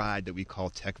 this ride that we call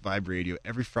Tech Vibe Radio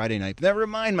every Friday night. But then I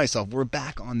remind myself we're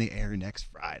back on the air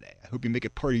next Friday. I hope you make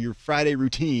it part of your Friday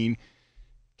routine.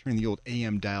 Turn the old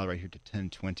AM dial right here to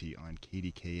 1020 on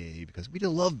KDKA, because we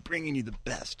love bringing you the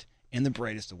best and the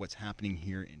brightest of what's happening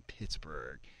here in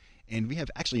Pittsburgh. And we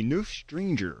have actually no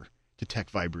stranger to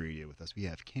Tech Vibe Radio with us. We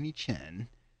have Kenny Chen.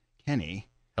 Kenny.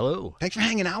 Hello. Thanks for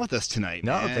hanging out with us tonight.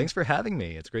 No, man. Thanks for having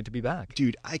me. It's great to be back.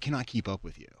 Dude, I cannot keep up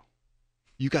with you.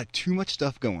 You got too much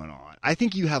stuff going on. I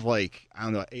think you have, like, I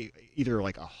don't know, either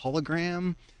like a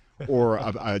hologram or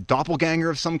a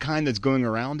doppelganger of some kind that's going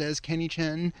around as Kenny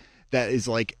Chen, that is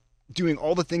like doing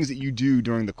all the things that you do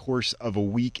during the course of a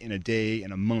week and a day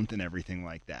and a month and everything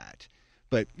like that.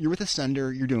 But you're with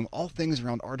Ascender, you're doing all things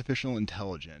around artificial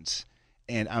intelligence.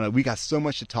 And I don't know, we got so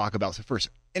much to talk about. So first,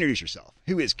 introduce yourself.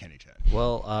 Who is Kenny Chen?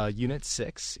 Well, Unit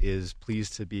 6 is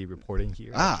pleased to be reporting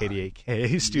here at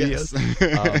KDAK Studios,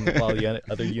 yes. while the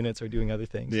other units are doing other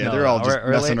things. Yeah, they're all just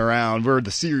messing around. We're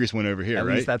the serious one over here, at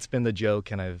right? At least that's been the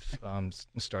joke, and I've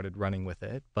started running with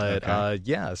it. But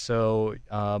okay. So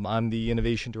I'm the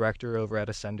innovation director over at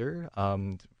Ascender.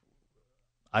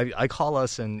 I call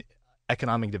us an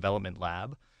economic development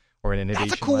lab. Or an innovation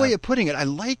That's a cool lab. way of putting it. I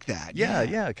like that.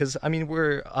 Yeah. Because I mean,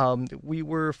 we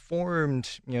were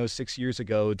formed, 6 years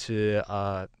ago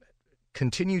to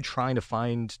continue trying to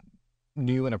find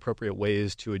new and appropriate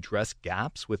ways to address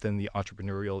gaps within the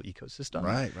entrepreneurial ecosystem.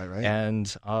 Right.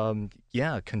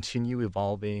 And continue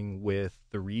evolving with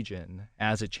the region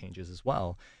as it changes as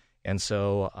well. And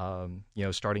so,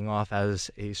 starting off as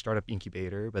a startup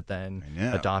incubator, but then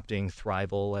adopting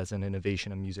Thrival as an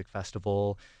innovation and music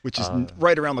festival. Which is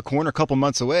right around the corner, a couple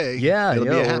months away. Yeah, It'll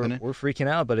be happening. We're freaking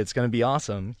out, but it's going to be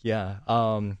awesome. Yeah.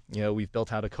 We've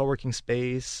built out a co-working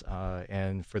space,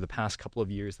 and for the past couple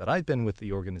of years that I've been with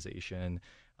the organization,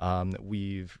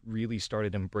 we've really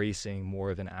started embracing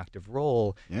more of an active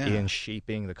role in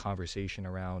shaping the conversation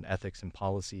around ethics and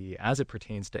policy as it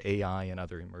pertains to AI and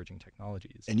other emerging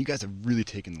technologies. And you guys have really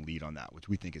taken the lead on that, which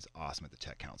we think is awesome at the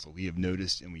Tech Council. We have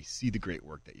noticed and we see the great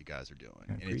work that you guys are doing.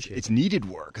 And it's needed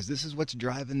work, because this is what's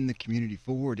driving the community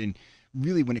forward. And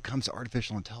really, when it comes to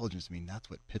artificial intelligence, I mean, that's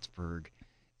what Pittsburgh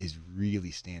is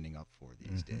really standing up for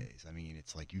these days. I mean,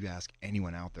 it's like you ask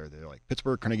anyone out there, they're like,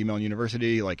 Pittsburgh, Carnegie Mellon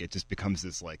University, like it just becomes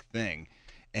this like thing.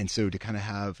 And so to kind of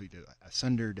have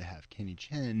Ascender, to have Kenny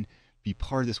Chen be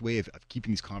part of this way of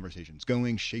keeping these conversations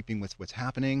going, shaping what's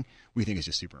happening, we think is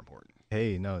just super important.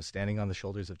 Hey, no, standing on the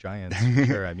shoulders of giants, for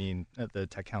sure. I mean, the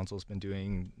Tech Council's been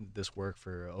doing this work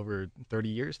for over 30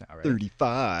 years now, right?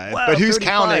 35. Wow, but who's 35,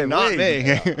 counting? Not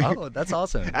me. Oh, that's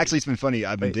awesome. Actually, it's been funny.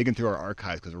 I've been digging through our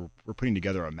archives because we're putting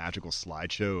together a magical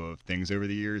slideshow of things over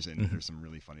the years, and there's some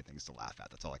really funny things to laugh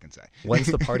at. That's all I can say. When's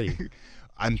the party?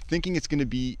 I'm thinking it's going to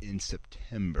be in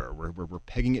September. We're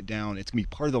pegging it down. It's going to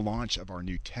be part of the launch of our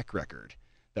new tech record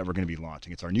that we're going to be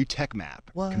launching. It's our new tech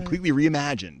map, completely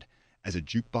reimagined as a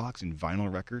jukebox and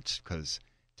vinyl records, because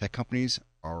tech companies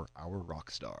are our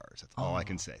rock stars. That's all I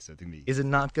can say. So it's going to be. Is it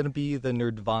not going to be the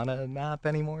Nerdvana map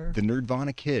anymore? The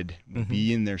Nerdvana kid will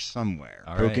be in there somewhere,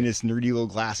 poking his nerdy little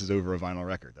glasses over a vinyl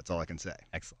record. That's all I can say.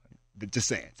 Excellent. Just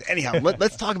saying. So anyhow,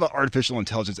 let's talk about artificial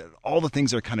intelligence and all the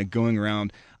things that are kind of going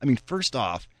around. I mean, first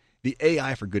off, the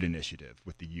AI for Good initiative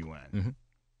with the UN.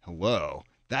 Hello.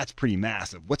 That's pretty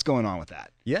massive. What's going on with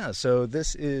that? Yeah, so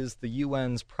this is the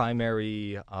UN's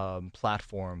primary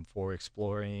platform for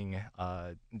exploring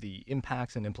the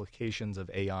impacts and implications of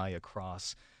AI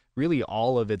across really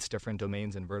all of its different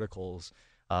domains and verticals.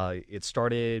 It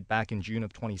started back in June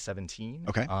of 2017,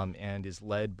 Okay. And is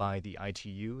led by the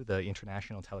ITU, the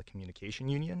International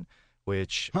Telecommunication Union,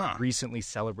 which recently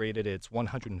celebrated its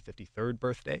 153rd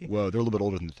birthday. Whoa, they're a little bit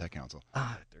older than the Tech Council.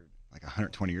 They're Like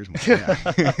 120 years more. Yeah.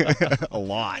 A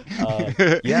lot.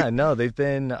 They've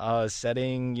been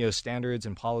setting standards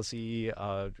and policy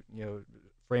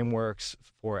frameworks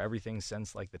for everything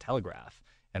since like the telegraph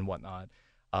and whatnot.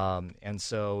 And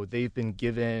so they've been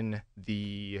given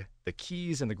the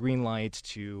keys and the green light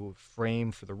to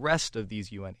frame for the rest of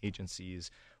these UN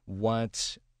agencies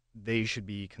what they should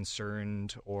be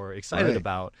concerned or excited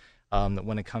about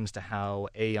when it comes to how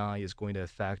AI is going to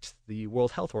affect the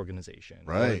World Health Organization,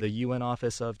 or the UN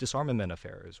Office of Disarmament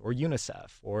Affairs, or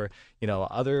UNICEF, or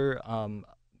other.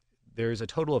 There's a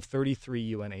total of 33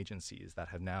 UN agencies that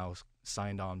have now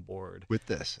signed on board with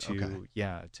this to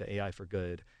AI for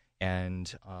Good.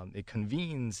 And it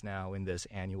convenes now in this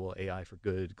annual AI for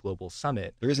Good Global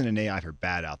Summit. There isn't an AI for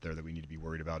bad out there that we need to be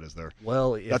worried about, is there?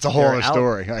 Well, that's a whole other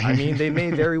story. I mean, they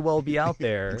may very well be out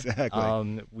there.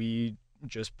 Exactly. We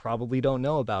just probably don't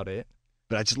know about it.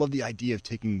 But I just love the idea of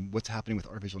taking what's happening with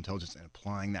artificial intelligence and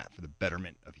applying that for the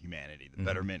betterment of humanity, the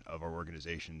betterment of our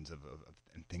organizations, and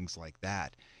things like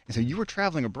that. And so you were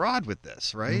traveling abroad with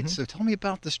this, right? Mm-hmm. So tell me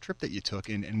about this trip that you took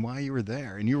and why you were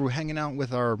there. And you were hanging out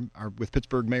with with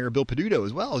Pittsburgh Mayor Bill Peduto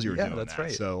as well as you were doing that's that.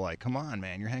 right. So like, come on,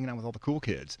 man, you're hanging out with all the cool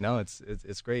kids. No,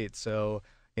 it's great. So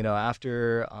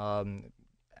after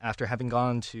having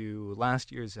gone to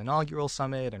last year's inaugural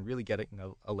summit and really getting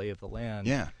a lay of the land,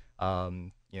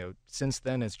 since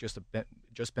then it's just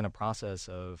been a process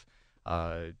of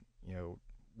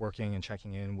working and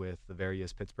checking in with the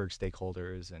various Pittsburgh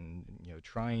stakeholders and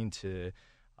trying to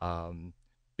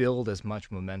build as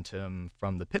much momentum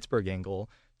from the Pittsburgh angle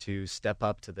to step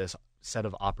up to this set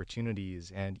of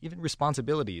opportunities and even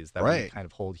responsibilities that we kind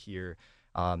of hold here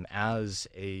as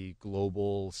a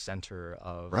global center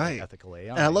of ethical AI.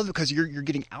 And I love it because you're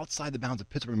getting outside the bounds of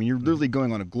Pittsburgh. I mean, you're literally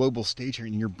going on a global stage here,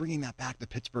 and you're bringing that back to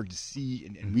Pittsburgh to see,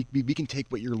 and we can take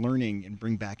what you're learning and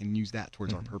bring back and use that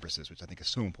towards our purposes, which I think is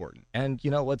so important. And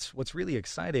what's really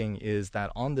exciting is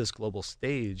that on this global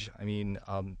stage, I mean,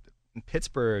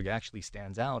 Pittsburgh actually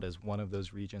stands out as one of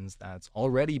those regions that's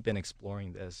already been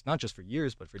exploring this, not just for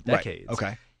years, but for decades. Right.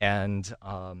 Okay. And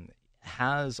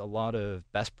has a lot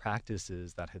of best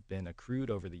practices that have been accrued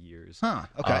over the years that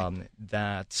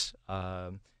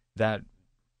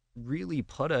really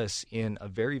put us in a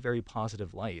very, very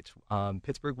positive light.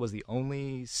 Pittsburgh was the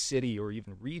only city or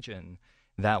even region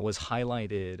that was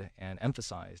highlighted and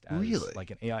emphasized as like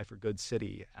an AI for Good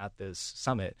city at this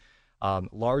summit,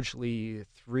 largely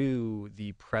through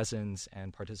the presence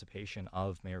and participation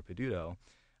of Mayor Peduto.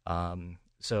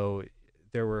 So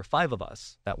there were 5 of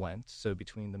us that went. So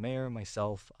between the mayor,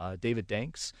 myself, David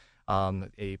Danks,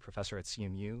 a professor at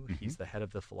CMU. Mm-hmm. He's the head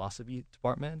of the philosophy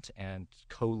department and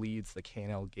co-leads the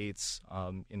K&L Gates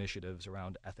initiatives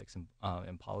around ethics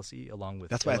and policy, along with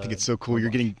That's why I think it's so cool. Korbuch.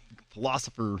 You're getting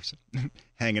philosophers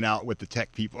hanging out with the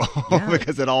tech people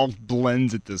because it all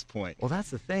blends at this point. Well,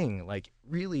 that's the thing. Like,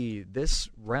 really, this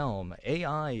realm,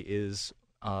 AI is,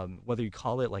 whether you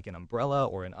call it like an umbrella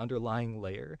or an underlying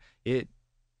layer, it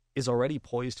is already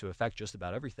poised to affect just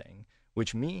about everything,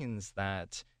 which means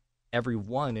that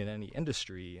everyone in any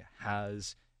industry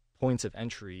has points of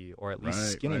entry or at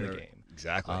least skin in the game.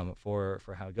 Exactly. For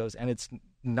how it goes. And it's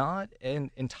not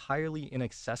an entirely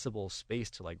inaccessible space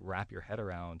to like wrap your head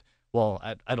around. Well,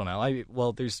 I don't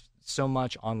know. There's so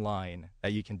much online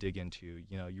that you can dig into.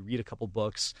 You know, you read a couple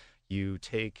books, you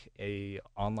take a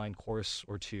online course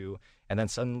or two, and then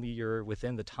suddenly you're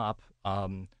within the top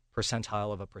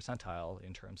percentile of a percentile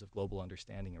in terms of global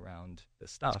understanding around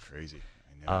this stuff. That's crazy.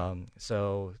 I know.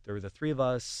 So there were the 3 of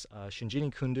us,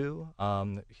 Shinjini Kundu,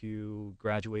 who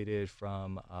graduated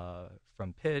from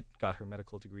Pitt, got her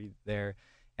medical degree there,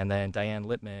 and then Diane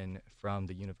Littman from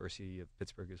the University of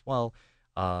Pittsburgh as well,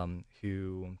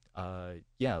 who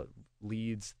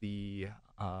leads the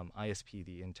ISP,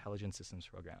 the Intelligent Systems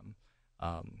Program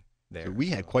there. So we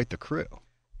had quite the crew.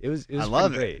 It was I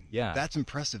love great. It. Yeah, that's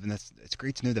impressive, and it's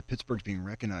great to know that Pittsburgh's being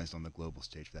recognized on the global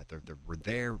stage for that. We're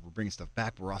there, we're bringing stuff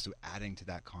back, but we're also adding to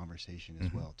that conversation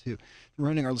as well too.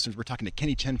 Reminding our listeners, we're talking to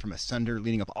Kenny Chen from Asunder,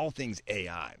 leading up all things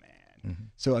AI, man. Mm-hmm.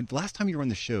 So the last time you were on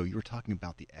the show, you were talking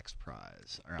about the X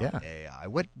Prize around AI.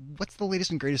 What's the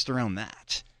latest and greatest around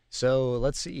that? So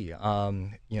let's see.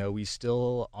 We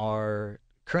still are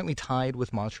currently tied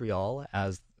with Montreal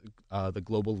as the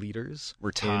global leaders.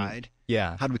 We're tied.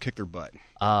 Yeah. How do we kick their butt?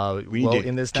 We need to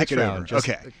in this next round, just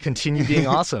okay. continue being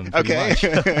awesome. Okay.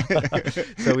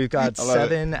 So we've got I love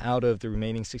 7 out of the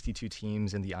remaining 62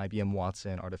 teams in the IBM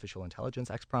Watson Artificial Intelligence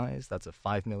X Prize. That's a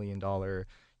 $5 million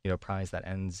prize that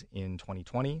ends in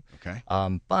 2020. Okay.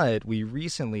 But we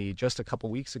recently, just a couple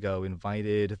weeks ago,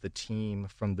 invited the team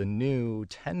from the new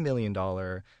 $10 million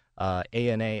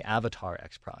ANA Avatar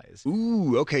X Prize.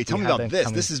 Ooh, okay. Tell me about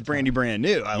this. This is brand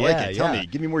new. I like it. Tell me.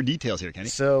 Give me more details here, Kenny.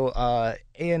 So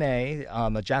ANA,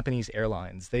 a Japanese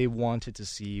airlines, they wanted to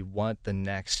see what the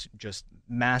next just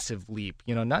massive leap,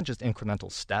 not just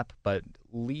incremental step, but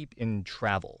leap in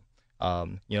travel.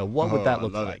 What would that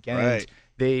look like? And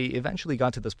they eventually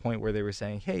got to this point where they were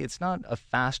saying, hey, it's not a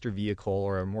faster vehicle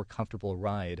or a more comfortable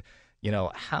ride.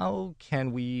 How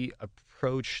can we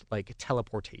approach like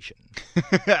teleportation?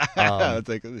 It's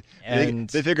like,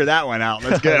 they figured that one out.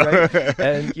 Let's go. Right?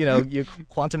 And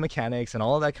quantum mechanics and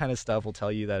all of that kind of stuff will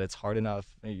tell you that it's hard enough,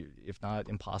 if not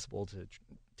impossible, to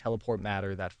teleport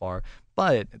matter that far.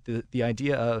 But the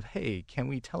idea of, hey, can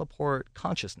we teleport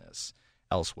consciousness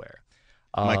elsewhere?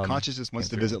 My consciousness wants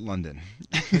to visit London.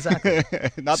 Exactly.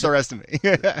 Not the rest of me.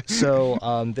 So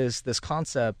this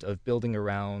concept of building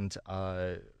around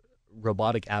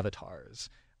robotic avatars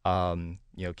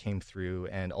came through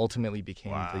and ultimately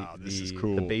became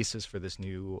the basis for this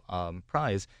new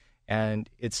prize. And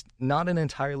it's not an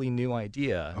entirely new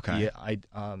idea. Okay.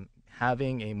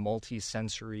 Having a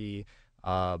multi-sensory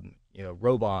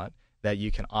robot that you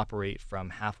can operate from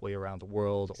halfway around the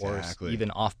world or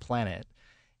even off planet,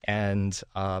 and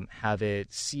have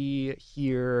it see,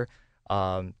 hear,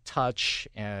 touch,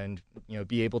 and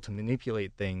be able to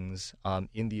manipulate things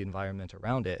in the environment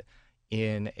around it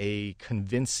in a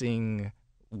convincing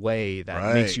way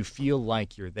that makes you feel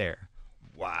like you're there.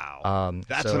 Wow.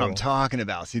 That's what I'm talking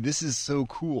about. See, this is so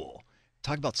cool.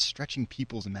 Talk about stretching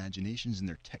people's imaginations and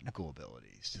their technical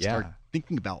abilities to start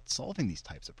thinking about solving these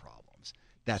types of problems.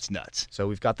 That's nuts. So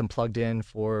we've got them plugged in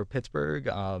for Pittsburgh,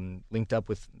 linked up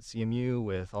with CMU,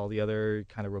 with all the other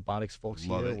kind of robotics folks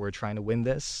here. We're trying to win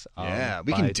this.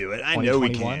 We can do it. I know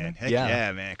we can. Heck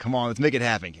yeah, man. Come on, let's make it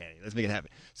happen, Kenny. Let's make it happen.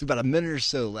 So about a minute or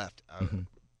so left.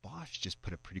 Bosch just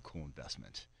put a pretty cool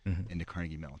investment into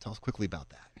Carnegie Mellon. Tell us quickly about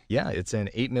that. Yeah, it's an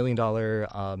 $8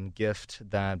 million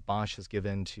gift that Bosch has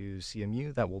given to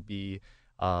CMU that will be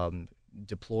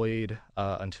deployed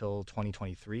until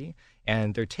 2023,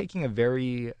 and they're taking a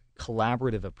very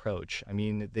collaborative approach. I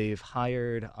mean, they've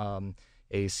hired a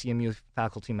CMU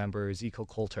faculty member, Zico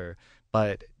Coulter,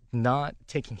 but not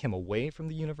taking him away from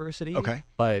the university,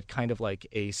 but kind of like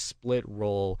a split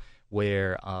role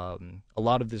where a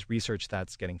lot of this research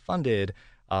that's getting funded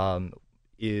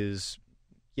is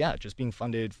just being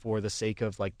funded for the sake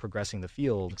of like progressing the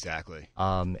field. Exactly.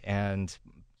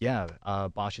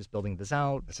 Bosch is building this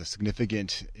out. It's a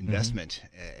significant investment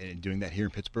in doing that here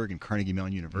in Pittsburgh and Carnegie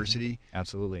Mellon University.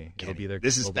 Absolutely. It'll be there.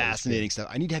 This is fascinating stuff.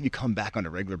 I need to have you come back on a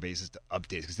regular basis to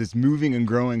update because it's moving and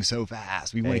growing so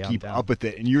fast. We want to keep up with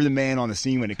it, and you're the man on the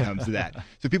scene when it comes to that. So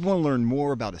if people want to learn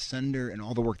more about Ascender and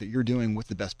all the work that you're doing, what's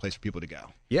the best place for people to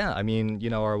go? Yeah, I mean,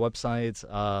 our websites,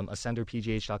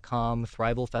 ascenderpgh.com,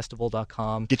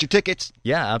 thrivalfestival.com. Get your tickets.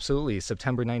 Yeah, absolutely.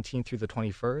 September 19th through the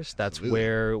 21st. That's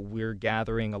where we're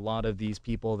gathering a lot of these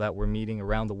people that we're meeting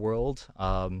around the world,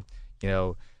 putting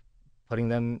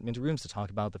them into rooms to talk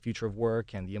about the future of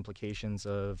work and the implications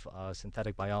of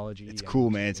synthetic biology. It's cool,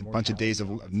 man. It's a bunch of days of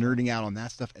nerding out on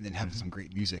that stuff and then having some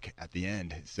great music at the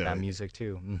end. So that music,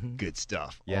 too. Good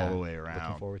stuff all the way around.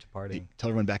 Looking forward to partying. Hey, tell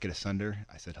everyone back at Ascender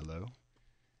I said hello.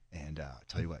 And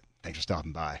tell you what, thanks for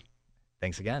stopping by.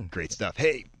 Thanks again. Great stuff.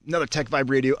 Hey, another Tech Vibe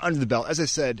Radio under the belt. As I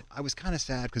said, I was kind of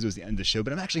sad because it was the end of the show,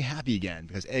 but I'm actually happy again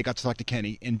because A, I got to talk to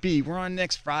Kenny, and B, we're on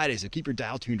next Friday, so keep your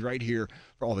dial tuned right here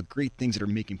for all the great things that are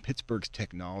making Pittsburgh's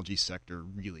technology sector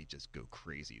really just go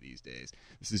crazy these days.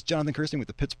 This is Jonathan Kirsten with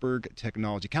the Pittsburgh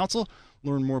Technology Council.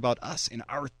 Learn more about us and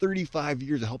our 35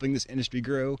 years of helping this industry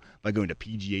grow by going to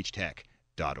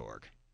pghtech.org.